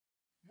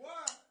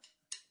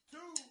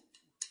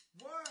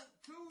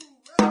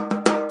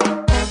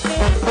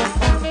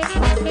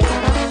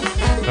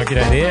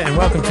G'day there, and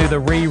welcome to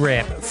the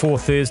re-wrap for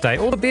Thursday.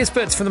 All the best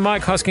bits from the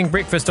Mike Hosking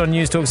breakfast on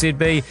News Talk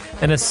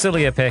ZB in a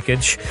sillier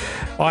package.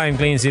 I am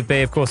Glenn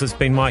ZB. Of course, it's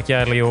been Mike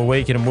Yardley all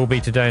week, and it will be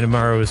today and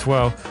tomorrow as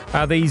well.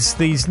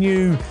 These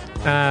new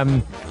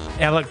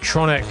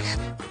electronic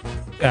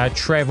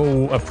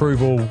travel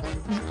approval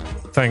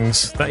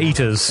things, the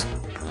ETAs,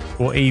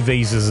 or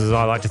e-visas as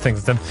I like to think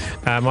of them.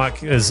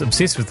 Mike is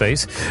obsessed with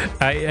these.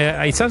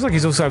 It sounds like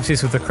he's also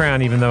obsessed with the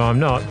Crown, even though I'm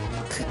not.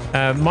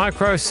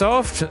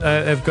 Microsoft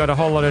have got a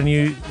whole lot of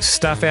new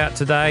stuff out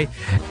today,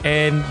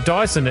 and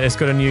Dyson has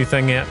got a new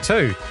thing out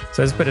too.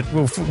 So it's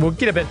we'll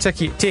get a bit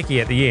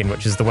techie at the end,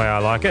 which is the way I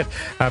like it.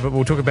 But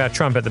we'll talk about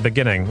Trump at the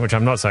beginning, which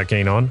I'm not so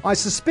keen on. I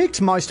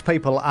suspect most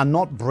people are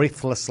not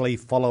breathlessly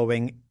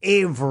following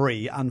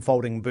every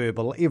unfolding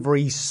burble,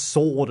 every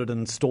sordid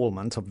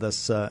instalment of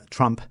this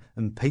Trump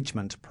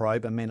impeachment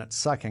probe. I mean, it's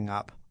sucking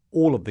up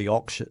all of the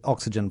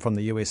oxygen from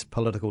the US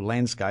political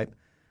landscape.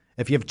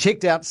 If you've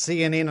checked out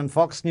CNN and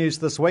Fox News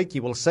this week,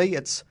 you will see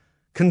it's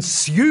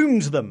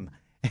consumed them,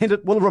 and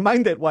it will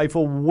remain that way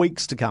for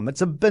weeks to come.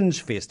 It's a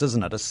binge fest,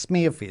 isn't it? A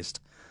smear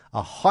fest.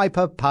 A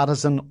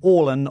hyper-partisan,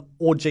 all-in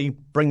orgy,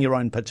 bring your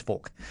own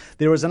pitchfork.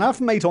 There is enough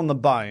meat on the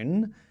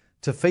bone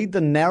to feed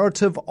the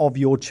narrative of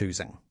your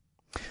choosing.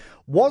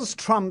 Was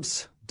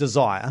Trump's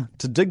desire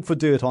to dig for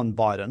dirt on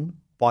Biden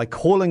by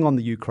calling on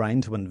the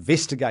Ukraine to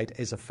investigate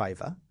as a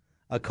favour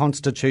a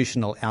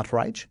constitutional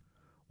outrage?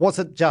 Was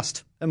it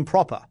just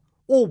improper?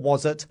 Or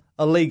was it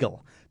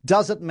illegal?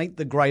 Does it meet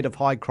the grade of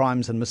high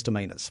crimes and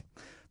misdemeanours?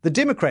 The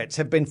Democrats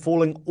have been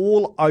falling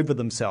all over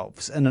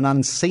themselves in an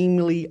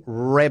unseemly,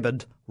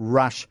 rabid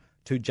rush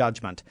to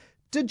judgment.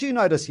 Did you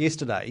notice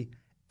yesterday,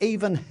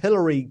 even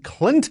Hillary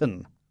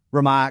Clinton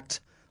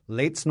remarked,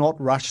 let's not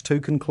rush to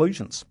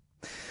conclusions.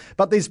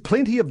 But there's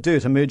plenty of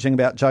dirt emerging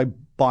about Joe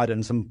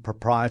Biden's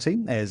impropriety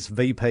as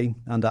VP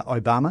under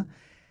Obama.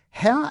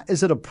 How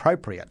is it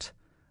appropriate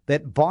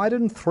that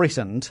Biden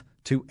threatened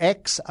to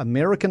axe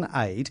American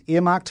aid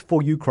earmarked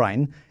for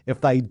Ukraine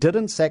if they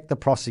didn't sack the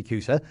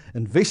prosecutor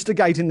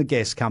investigating the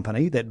gas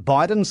company that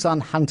Biden's son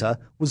Hunter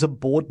was a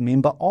board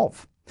member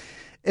of?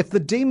 If the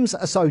Dems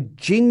are so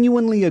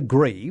genuinely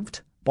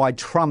aggrieved by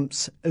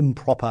Trump's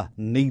improper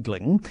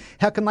needling,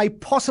 how can they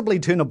possibly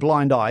turn a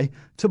blind eye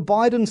to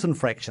Biden's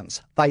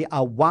infractions? They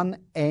are one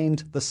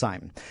and the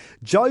same.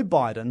 Joe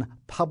Biden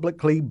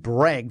publicly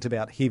bragged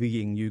about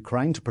heavying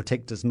Ukraine to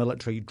protect his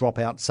military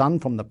dropout son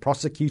from the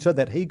prosecutor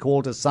that he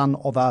called a son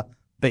of a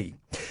bee.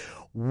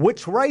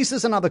 Which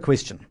raises another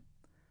question.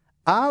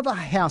 Are the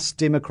House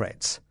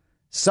Democrats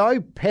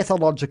so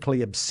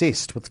pathologically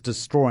obsessed with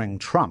destroying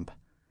Trump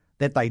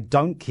that they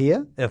don't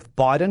care if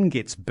Biden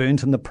gets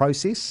burnt in the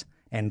process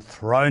and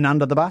thrown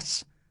under the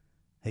bus?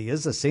 He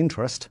is a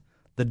centrist.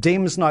 The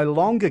Dems no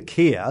longer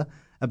care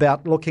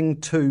about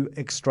looking too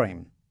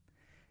extreme.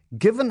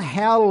 Given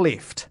how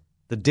left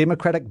the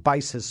Democratic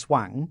base has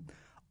swung,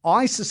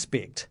 I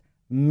suspect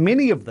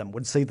many of them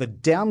would see the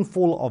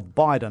downfall of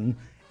Biden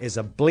as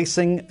a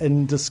blessing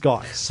in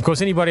disguise. Of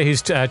course, anybody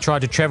who's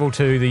tried to travel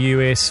to the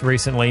US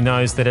recently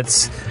knows that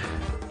it's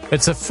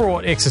a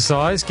fraught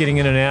exercise getting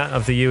in and out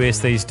of the US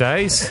these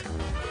days.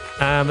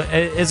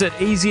 Is it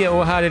easier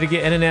or harder to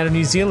get in and out of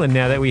New Zealand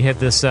now that we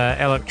have this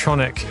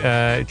electronic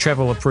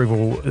travel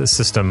approval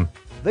system?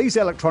 These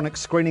electronic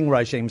screening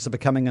regimes are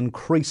becoming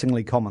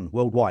increasingly common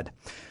worldwide.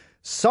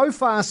 So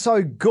far,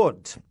 so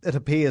good, it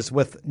appears,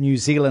 with New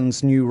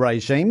Zealand's new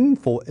regime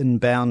for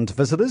inbound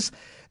visitors.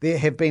 There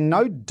have been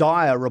no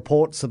dire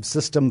reports of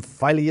system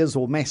failures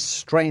or mass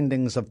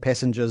strandings of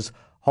passengers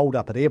holed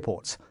up at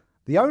airports.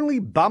 The only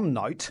bum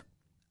note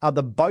are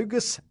the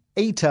bogus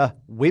ETA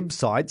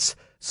websites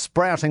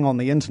sprouting on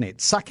the internet,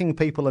 sucking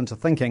people into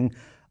thinking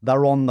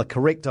they're on the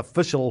correct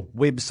official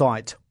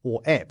website or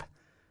app.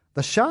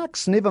 The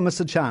sharks never miss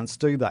a chance,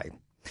 do they?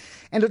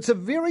 And it's a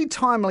very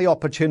timely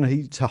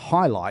opportunity to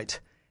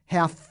highlight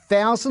how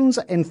thousands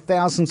and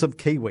thousands of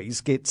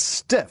Kiwis get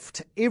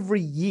stiffed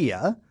every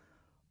year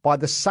by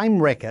the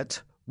same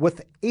racket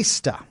with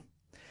ESTA.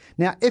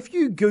 Now, if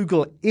you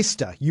Google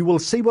ESTA, you will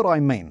see what I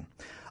mean.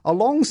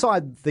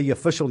 Alongside the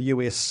official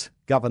US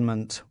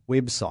government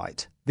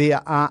website,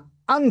 there are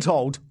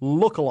untold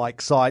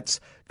lookalike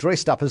sites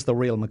dressed up as the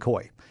real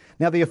McCoy.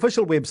 Now, the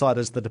official website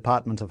is the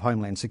Department of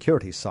Homeland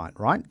Security's site,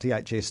 right?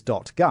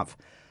 dhs.gov.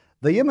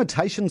 The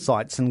imitation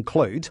sites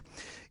include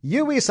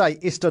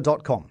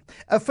usaesta.com,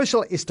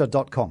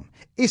 officialesta.com,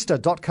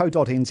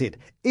 esta.co.nz,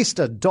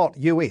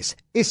 esta.us,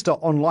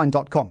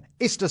 estaonline.com,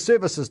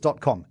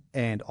 estaservices.com,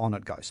 and on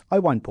it goes. I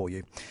won't bore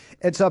you.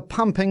 It's a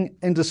pumping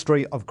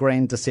industry of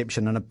grand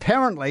deception, and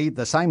apparently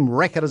the same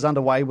racket is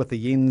underway with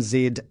the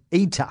NZ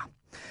ETA.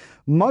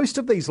 Most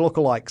of these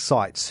lookalike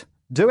sites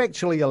do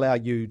actually allow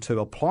you to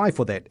apply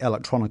for that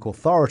electronic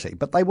authority,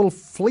 but they will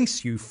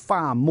fleece you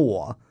far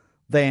more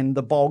than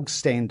the bog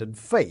standard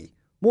fee,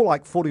 more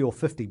like 40 or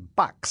 50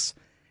 bucks.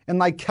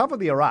 And they cover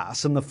their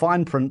ass in the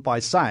fine print by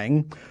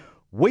saying,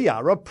 we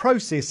are a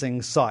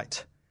processing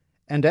site,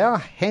 and our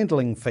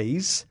handling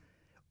fees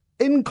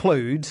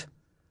include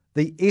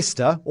the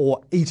ESTA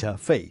or ETA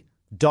fee.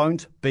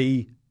 Don't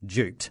be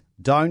duped.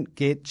 Don't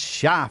get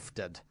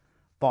shafted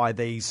by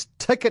these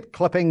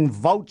ticket-clipping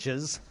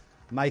vultures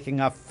making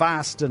a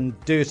fast and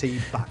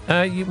dirty buck.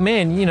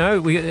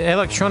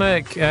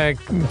 Electronic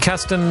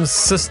customs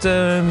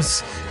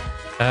systems,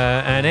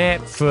 an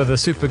app for the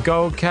Super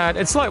Gold Card.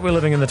 It's like we're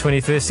living in the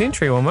 21st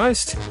century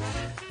almost.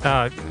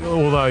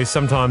 Although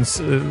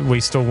sometimes we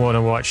still want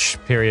to watch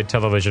period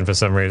television for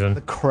some reason.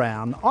 The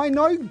Crown. I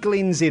know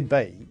Glenn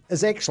ZB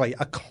is actually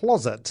a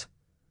closet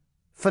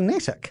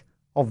fanatic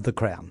of The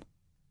Crown.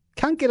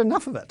 Can't get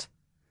enough of it.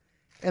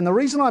 And the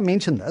reason I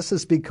mention this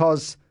is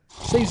because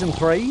Season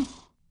 3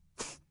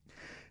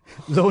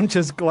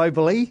 launches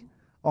globally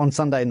on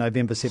Sunday,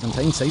 November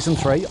 17, Season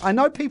 3. I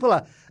know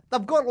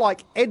they've got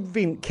like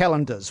advent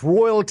calendars,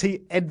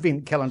 royalty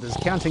advent calendars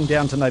counting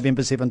down to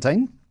November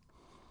 17.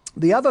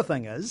 The other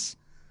thing is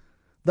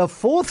the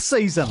 4th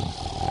season.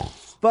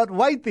 But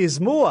wait, there's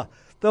more.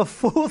 The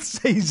 4th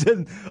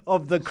season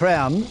of The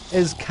Crown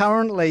is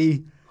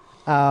currently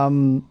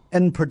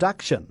in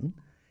production,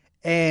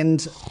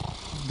 and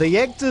the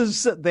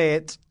actors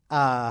that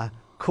are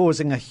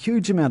causing a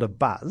huge amount of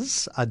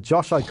buzz are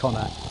Josh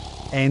O'Connor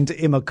and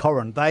Emma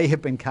Corrin. They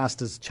have been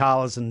cast as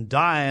Charles and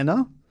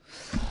Diana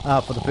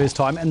for the first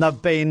time, and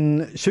they've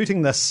been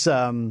shooting this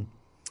in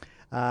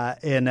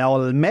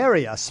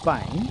Almeria,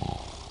 Spain,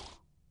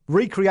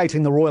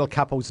 recreating the royal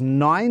couple's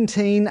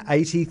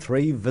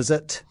 1983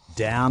 visit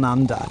down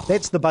under.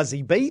 That's the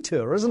Buzzy Bee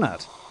tour, isn't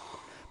it?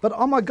 But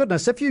oh my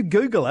goodness, if you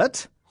Google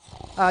it,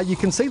 you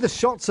can see the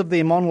shots of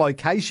them on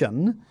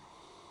location.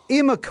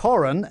 Emma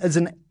Corrin is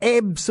an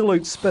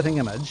absolute spitting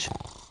image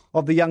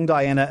of the young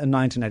Diana in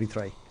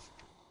 1983.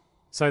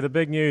 So the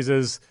big news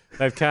is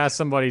they've cast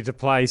somebody to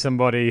play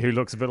somebody who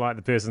looks a bit like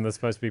the person they're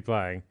supposed to be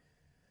playing.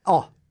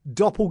 Oh,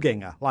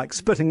 doppelganger, like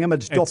spitting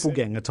image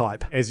doppelganger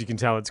type. As you can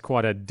tell, it's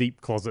quite a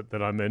deep closet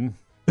that I'm in.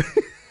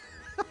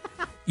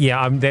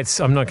 Yeah, I'm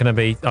not going to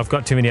be. I've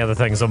got too many other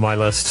things on my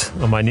list,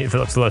 on my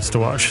Netflix list to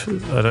watch.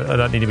 I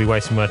don't need to be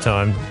wasting my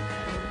time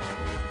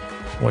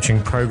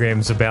watching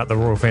programs about the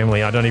royal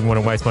family. I don't even want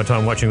to waste my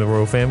time watching the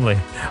royal family.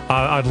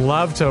 I'd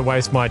love to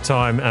waste my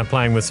time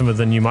playing with some of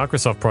the new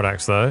Microsoft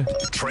products, though.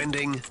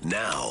 Trending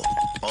now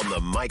on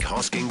the Mike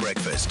Hosking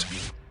Breakfast.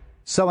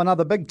 So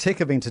another big tech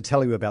event to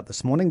tell you about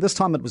this morning. This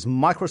time it was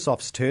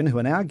Microsoft's turn, who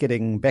are now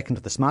getting back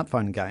into the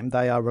smartphone game.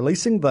 They are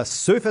releasing the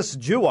Surface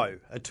Duo,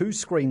 a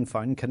 2-screen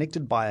phone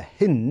connected by a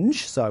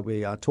hinge, so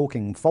we are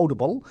talking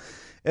foldable.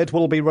 It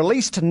will be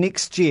released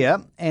next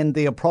year, and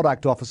their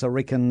product officer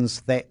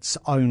reckons that's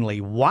only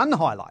one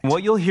highlight.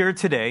 What you'll hear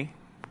today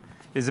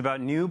is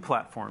about new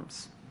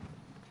platforms,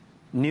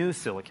 new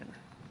silicon,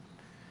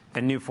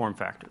 and new form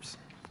factors.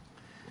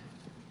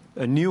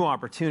 A new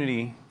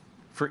opportunity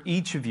for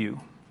each of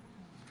you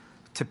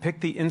to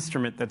pick the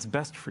instrument that's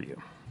best for you,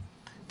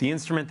 the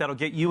instrument that'll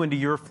get you into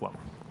your flow.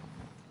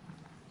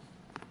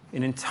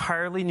 An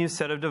entirely new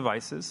set of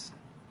devices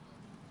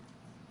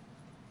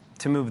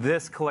to move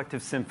this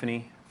collective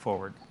symphony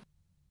forward.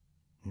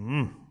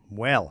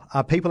 Well,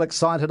 are people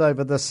excited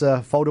over this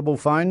foldable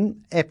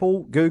phone? Apple,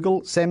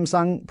 Google,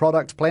 Samsung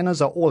product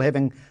planners are all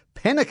having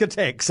panic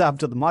attacks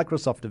after the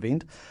Microsoft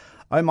event.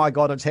 Oh my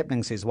God, it's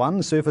happening, says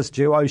one. Surface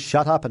Duo,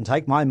 shut up and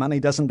take my money,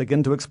 doesn't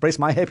begin to express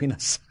my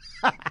happiness.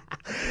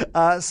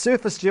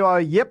 Surface Duo,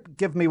 yep,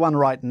 give me one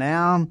right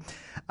now.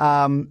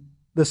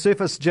 The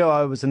Surface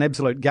Duo was an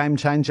absolute game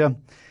changer,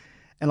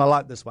 and I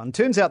like this one.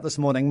 Turns out this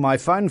morning my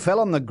phone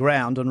fell on the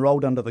ground and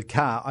rolled under the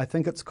car. I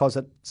think it's because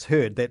it's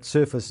heard that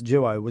Surface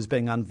Duo was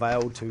being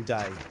unveiled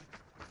today.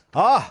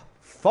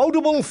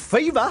 Foldable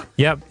fever.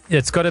 Yep,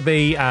 it's got to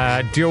be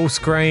dual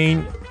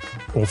screen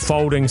or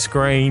folding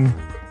screen.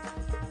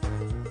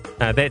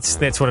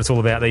 That's what it's all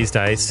about these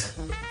days,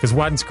 because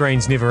one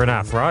screen's never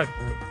enough, right?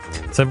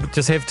 So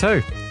just have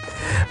two.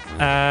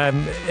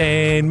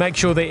 And make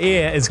sure the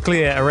air is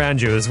clear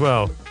around you as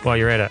well while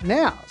you're at it.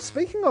 Now,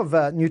 speaking of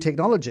new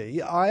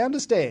technology, I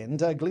understand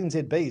Glenn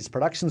ZB's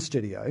production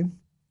studio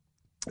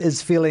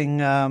is feeling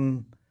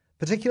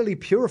particularly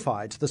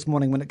purified this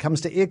morning when it comes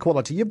to air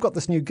quality. You've got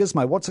this new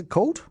gizmo. What's it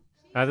called?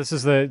 This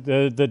is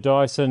the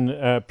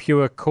Dyson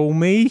Pure Cool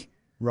Me.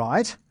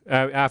 Right.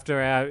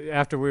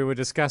 After we were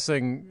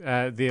discussing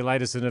their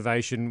latest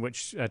innovation,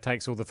 which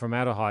takes all the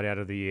formaldehyde out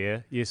of the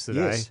air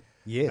yesterday.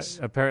 Yes.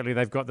 Apparently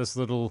they've got this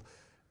little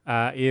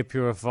air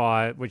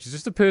purifier, which is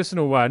just a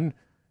personal one.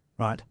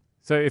 Right.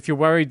 So if you're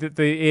worried that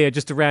the air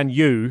just around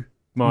you,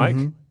 Mike,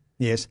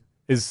 yes,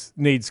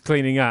 needs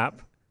cleaning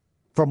up.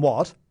 From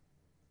what?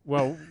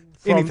 Well,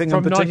 anything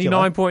from in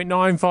particular.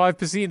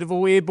 99.95% of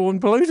all airborne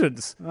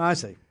pollutants. I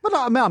see. But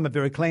I'm a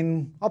very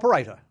clean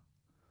operator.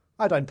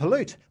 I don't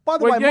pollute. By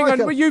the way,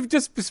 Michael, you've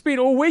just spent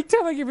all week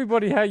telling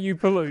everybody how you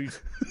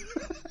pollute.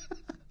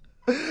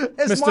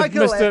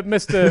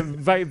 Mr.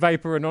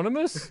 Vapor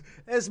Anonymous.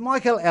 Is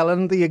Michael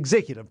Allen, the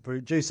executive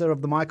producer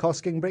of the Mike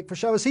Hosking Breakfast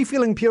Show, is he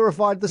feeling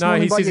purified this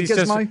morning by your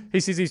gizmo?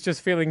 He says he's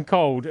just feeling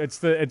cold. It's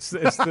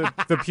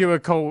the pure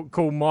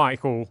cool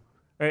Michael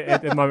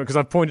at the moment, because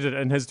I've pointed it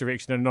in his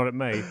direction and not at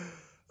me.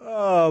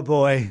 Oh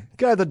boy,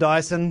 go the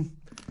Dyson.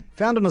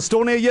 found in a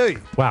store near you.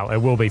 Wow,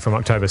 it will be from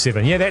October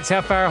 7. Yeah, that's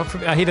how far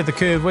ahead of the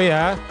curve we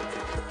are.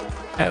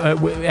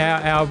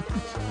 Our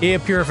air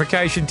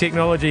purification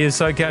technology is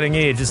so cutting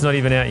edge, it's not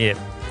even out yet.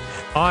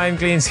 I'm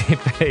Glenn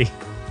ZP.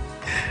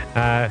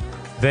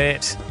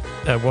 That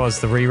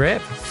was the rewrap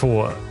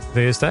for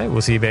Thursday.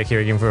 We'll see you back here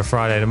again for a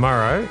Friday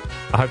tomorrow.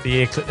 I hope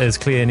the air is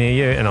clear near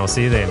you, and I'll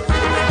see you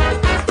then.